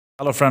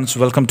Hello friends,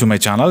 welcome to my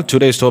channel.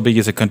 Today's topic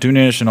is a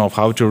continuation of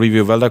how to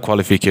review welder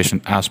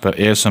qualification as per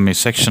ASME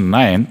section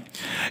 9.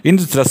 In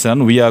this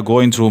lesson, we are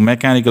going through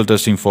mechanical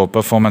testing for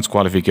performance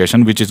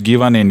qualification, which is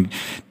given in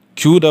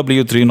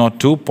QW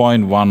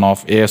 302.1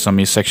 of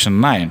ASME section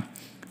 9.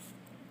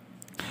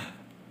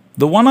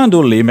 The one and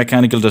only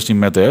mechanical testing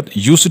method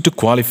used to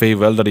qualify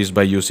welder is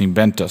by using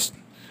bend test.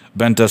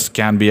 Bend test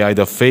can be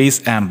either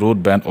face and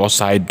root bend or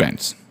side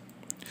bends.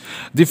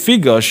 The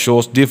figure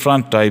shows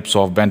different types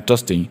of bend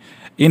testing.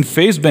 In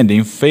face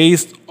bending,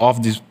 face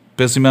of the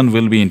specimen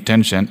will be in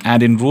tension,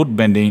 and in root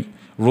bending,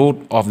 root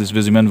of the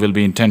specimen will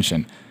be in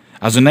tension.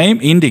 As the name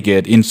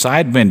indicates, in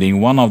side bending,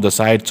 one of the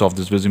sides of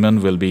the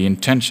specimen will be in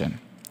tension.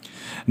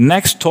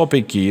 Next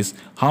topic is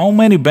how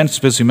many bent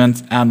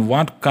specimens and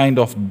what kind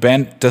of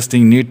bend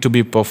testing need to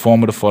be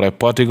performed for a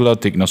particular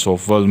thickness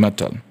of weld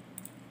metal.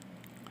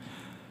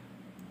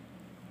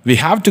 We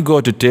have to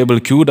go to table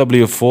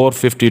QW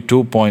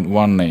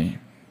 452.1a.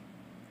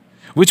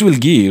 which will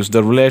give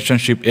the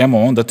relationship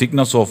among the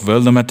thickness of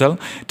weld metal,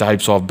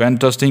 types of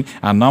bend testing,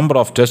 and number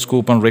of test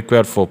coupons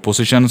required for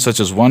positions such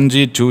as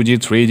 1G, 2G,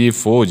 3G,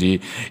 4G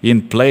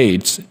in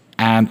plates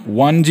and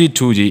 1G,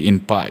 2G in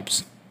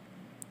pipes.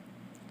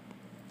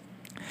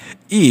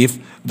 If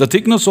the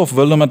thickness of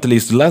weld metal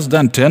is less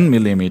than 10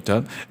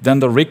 mm, then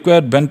the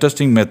required bend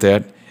testing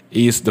method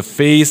is the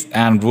face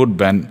and root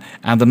bend,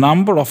 and the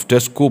number of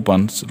test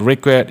coupons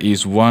required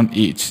is 1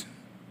 each.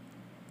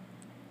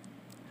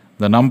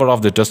 The number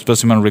of the test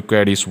specimen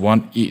required is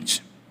 1 each.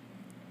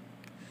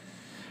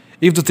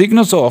 If the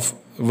thickness of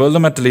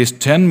weld metal is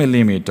 10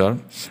 mm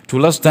to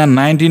less than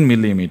 19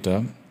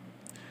 mm,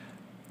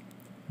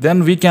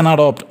 then we can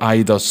adopt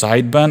either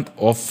side bend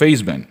or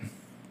face bend.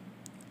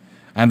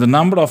 And the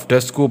number of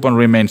test coupon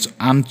remains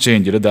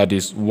unchanged, that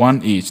is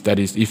 1 each. That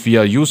is, if we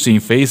are using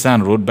face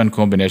and root bend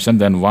combination,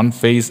 then 1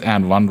 face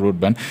and 1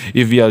 root bend.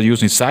 If we are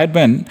using side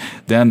bend,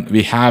 then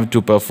we have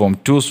to perform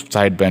 2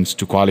 side bends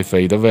to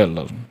qualify the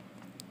welder.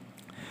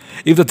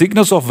 If the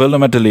thickness of weld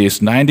metal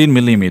is 19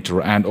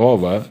 mm and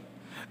over,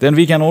 then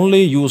we can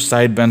only use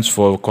side bends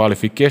for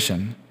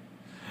qualification,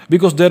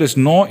 because there is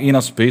no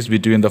enough space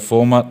between the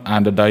former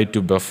and the die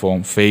to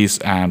perform face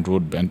and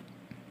root bend.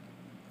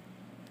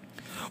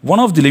 One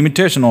of the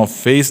limitations of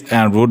face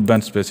and root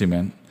bend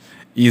specimen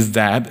is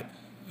that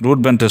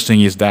root bend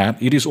testing is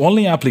that it is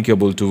only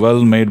applicable to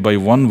weld made by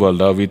one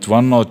welder with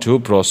 1 or 2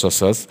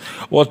 processes,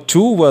 or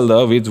 2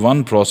 welder with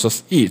 1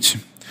 process each.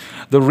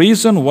 The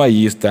reason why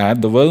is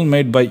that the weld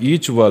made by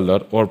each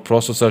welder or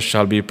processor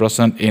shall be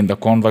present in the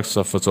convex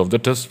surface of the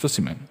test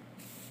specimen.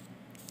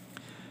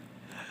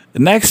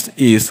 Next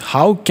is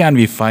how can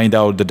we find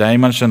out the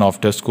dimension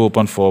of test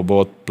coupon for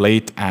both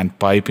plate and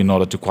pipe in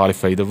order to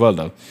qualify the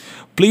welder.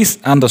 Please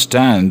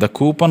understand the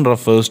coupon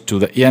refers to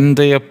the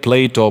entire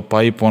plate or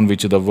pipe on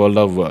which the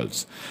welder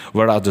welds,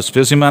 whereas the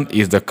specimen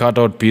is the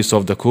cutout piece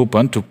of the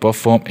coupon to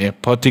perform a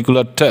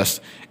particular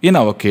test, in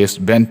our case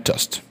bend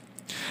test.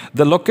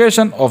 The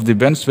location of the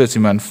bend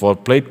specimen for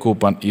plate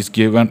coupon is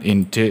given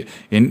in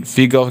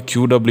figure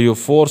QW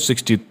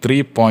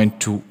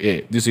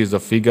 463.2a. This is the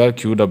figure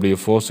QW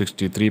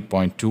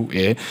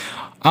 463.2a.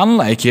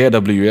 Unlike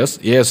AWS,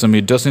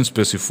 ASME doesn't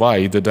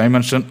specify the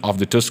dimension of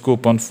the test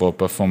coupon for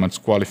performance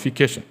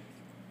qualification.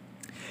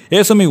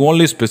 ASME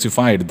only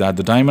specified that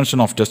the dimension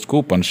of test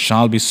coupon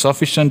shall be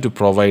sufficient to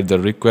provide the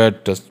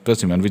required test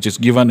specimen, which is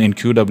given in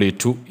QW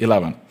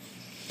 211.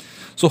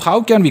 So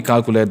how can we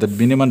calculate the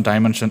minimum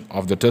dimension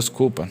of the test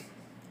coupon?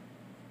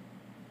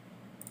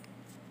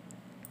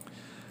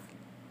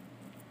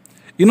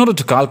 In order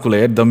to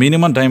calculate the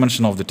minimum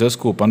dimension of the test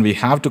coupon, we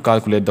have to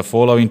calculate the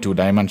following 2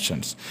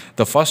 dimensions.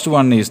 The first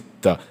one is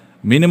the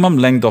minimum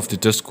length of the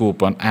test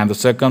coupon, and the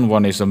second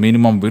one is the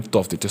minimum width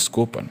of the test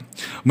coupon.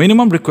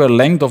 Minimum required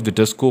length of the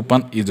test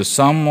coupon is the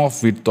sum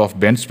of width of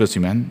bend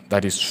specimen,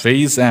 that is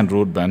face and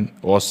root bend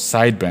or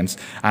side bends,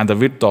 and the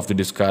width of the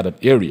discarded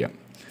area.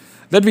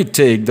 Let me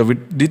take the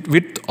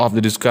width of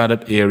the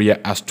discarded area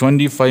as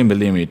 25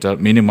 mm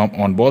minimum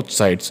on both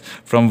sides,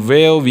 from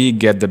where we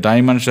get the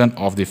dimension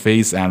of the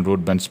face and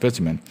root bend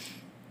specimen.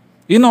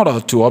 In order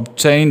to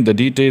obtain the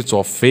details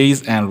of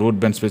face and root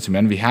bend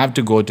specimen, we have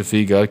to go to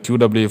figure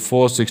QW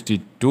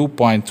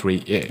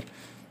 462.3a.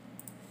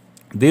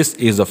 This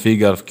is the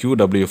figure of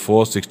QW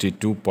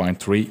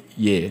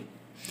 462.3a.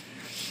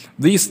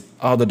 These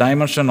are the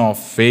dimension of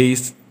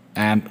face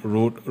and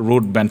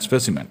root bend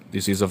specimen.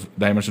 This is the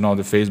dimension of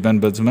the face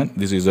bend specimen.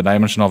 This is the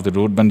dimension of the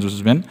root bend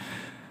specimen,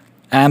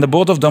 and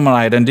both of them are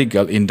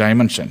identical in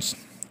dimensions.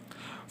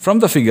 From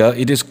the figure,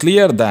 it is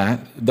clear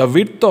that the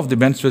width of the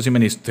bend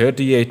specimen is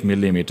 38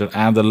 mm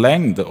and the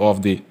length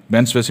of the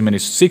bend specimen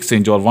is 6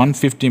 inch or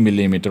 150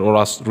 mm or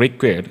as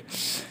required.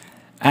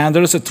 And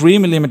there is a 3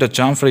 mm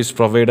chamfer is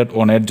provided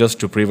on edges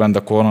to prevent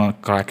the corner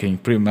cracking,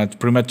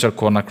 premature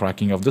corner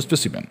cracking of the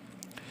specimen.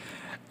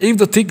 If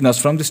the thickness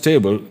from this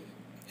table,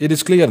 it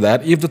is clear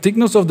that if the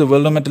thickness of the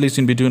welder metal is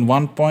in between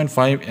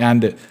 1.5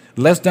 and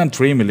less than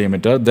 3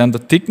 mm, then the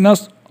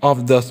thickness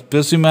of the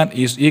specimen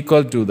is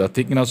equal to the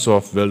thickness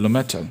of welder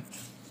metal.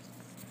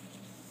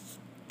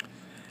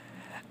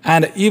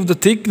 And if the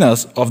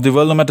thickness of the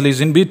welder metal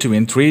is in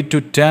between 3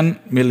 to 10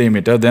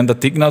 millimeter, then the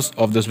thickness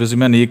of the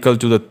specimen equal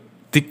to the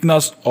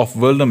thickness of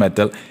welder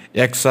metal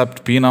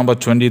except P number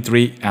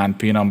 23 and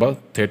P number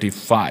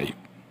 35.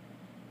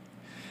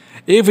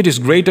 If it is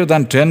greater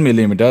than 10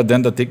 millimeter,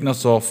 then the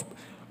thickness of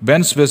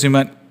bent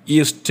specimen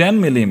is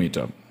 10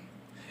 millimeter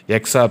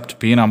except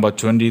P number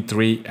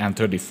 23 and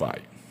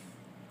 35.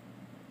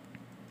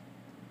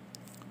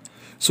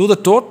 So the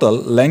total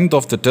length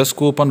of the test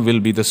coupon will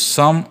be the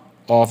sum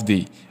of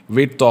the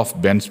width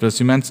of bent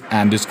specimens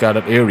and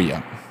discarded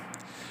area.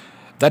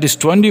 That is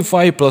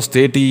 25 plus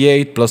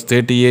 38 plus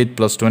 38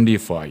 plus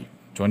 25.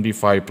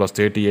 25 plus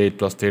 38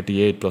 plus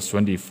 38 plus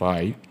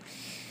 25.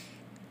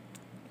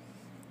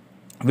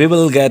 We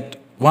will get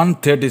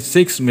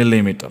 136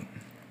 millimeter.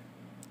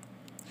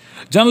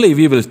 Generally,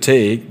 we will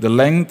take the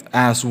length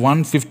as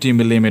 150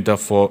 millimeter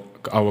for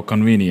our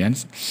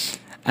convenience.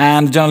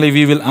 And generally,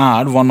 we will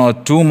add 1 or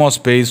 2 more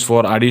space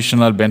for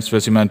additional bent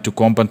specimen to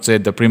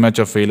compensate the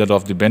premature failure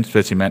of the bent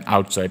specimen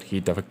outside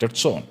heat affected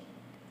zone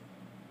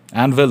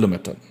and welder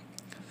metal.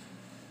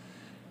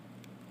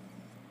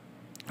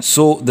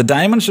 So the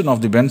dimension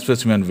of the bent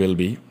specimen will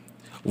be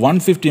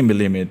 150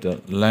 millimeter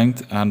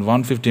length and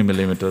 150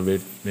 millimeter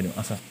width.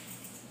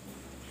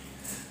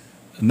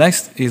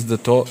 Next is the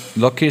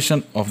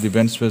location of the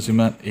bent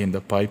specimen in the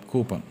pipe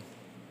coupon.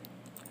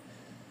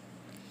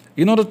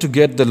 In order to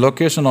get the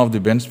location of the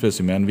bent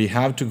specimen, we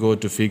have to go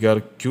to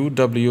figure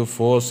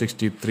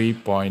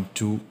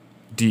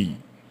QW463.2D.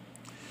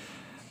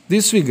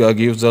 This figure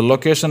gives the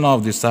location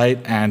of the side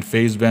and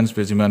face bent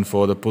specimen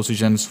for the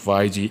positions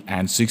 5G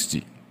and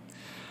 6G.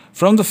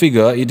 From the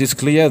figure, it is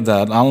clear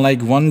that unlike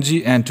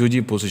 1G and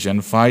 2G position,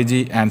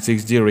 5G and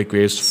 6G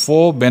requires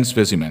 4 bent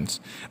specimens,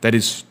 that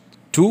is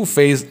 2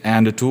 face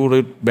and 2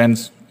 root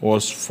bends or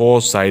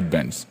 4 side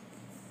bends.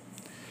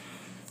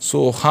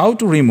 So how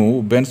to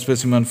remove bent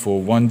specimen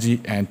for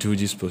 1G and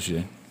 2G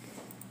position?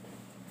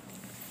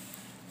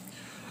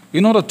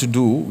 In order to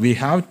do, we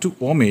have to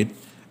omit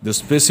the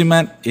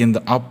specimen in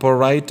the upper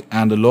right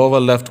and the lower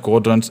left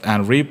quadrants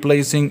and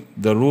replacing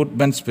the root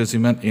bend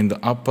specimen in the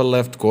upper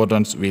left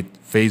quadrants with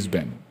face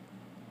bend.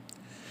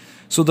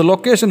 So the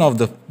location of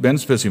the bent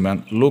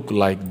specimen look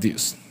like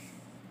this.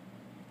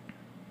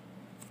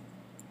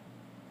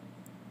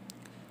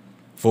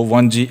 For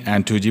 1G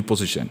and 2G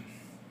position.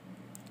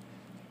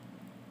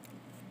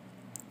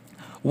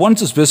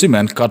 Once a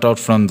specimen cut out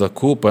from the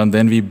coupon,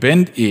 then we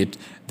bend it,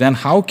 then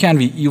how can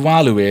we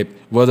evaluate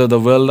whether the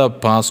welder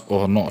passed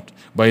or not?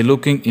 By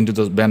looking into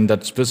the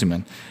bended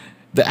specimen.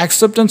 The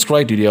acceptance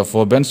criteria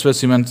for bent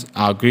specimens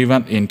are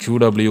given in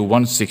QW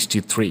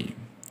 163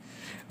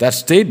 that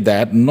state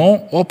that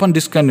no open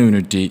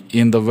discontinuity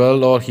in the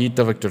weld or heat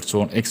affected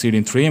zone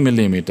exceeding 3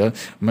 mm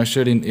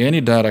measured in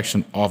any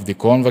direction of the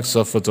convex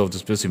surface of the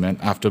specimen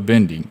after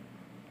bending.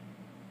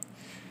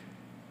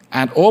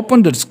 And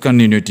open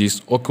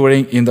discontinuities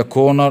occurring in the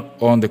corner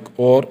on the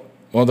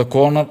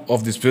corner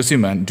of the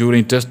specimen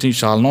during testing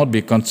shall not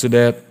be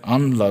considered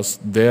unless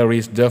there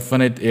is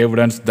definite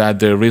evidence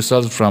that they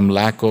result from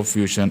lack of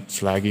fusion,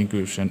 slag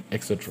inclusion,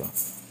 etc.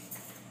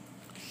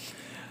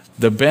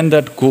 The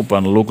bended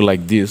coupon look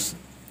like this,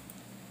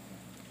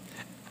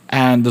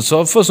 and the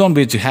surface on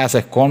which has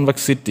a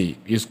convexity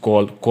is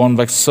called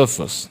convex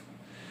surface.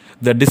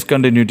 The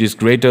discontinuity is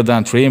greater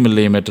than 3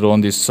 mm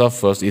on this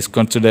surface is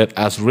considered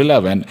as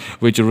relevant,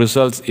 which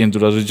results in the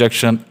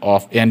rejection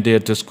of entire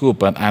test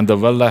coupon and the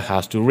welder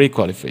has to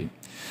requalify.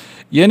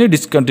 Any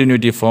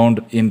discontinuity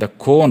found in the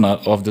corner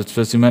of the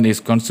specimen is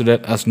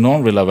considered as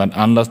non-relevant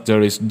unless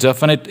there is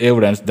definite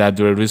evidence that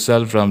they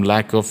result from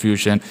lack of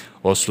fusion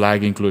or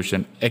slag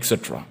inclusion,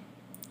 etc.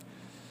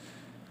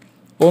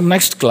 On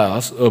next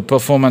class,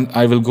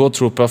 I will go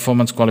through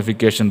performance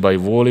qualification by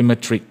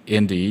volumetric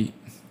NDE.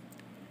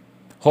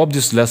 Hope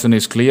this lesson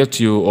is clear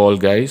to you all,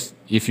 guys.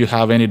 If you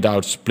have any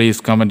doubts, please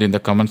comment in the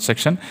comment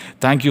section.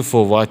 Thank you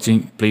for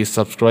watching. Please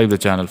subscribe the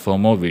channel for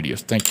more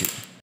videos. Thank you.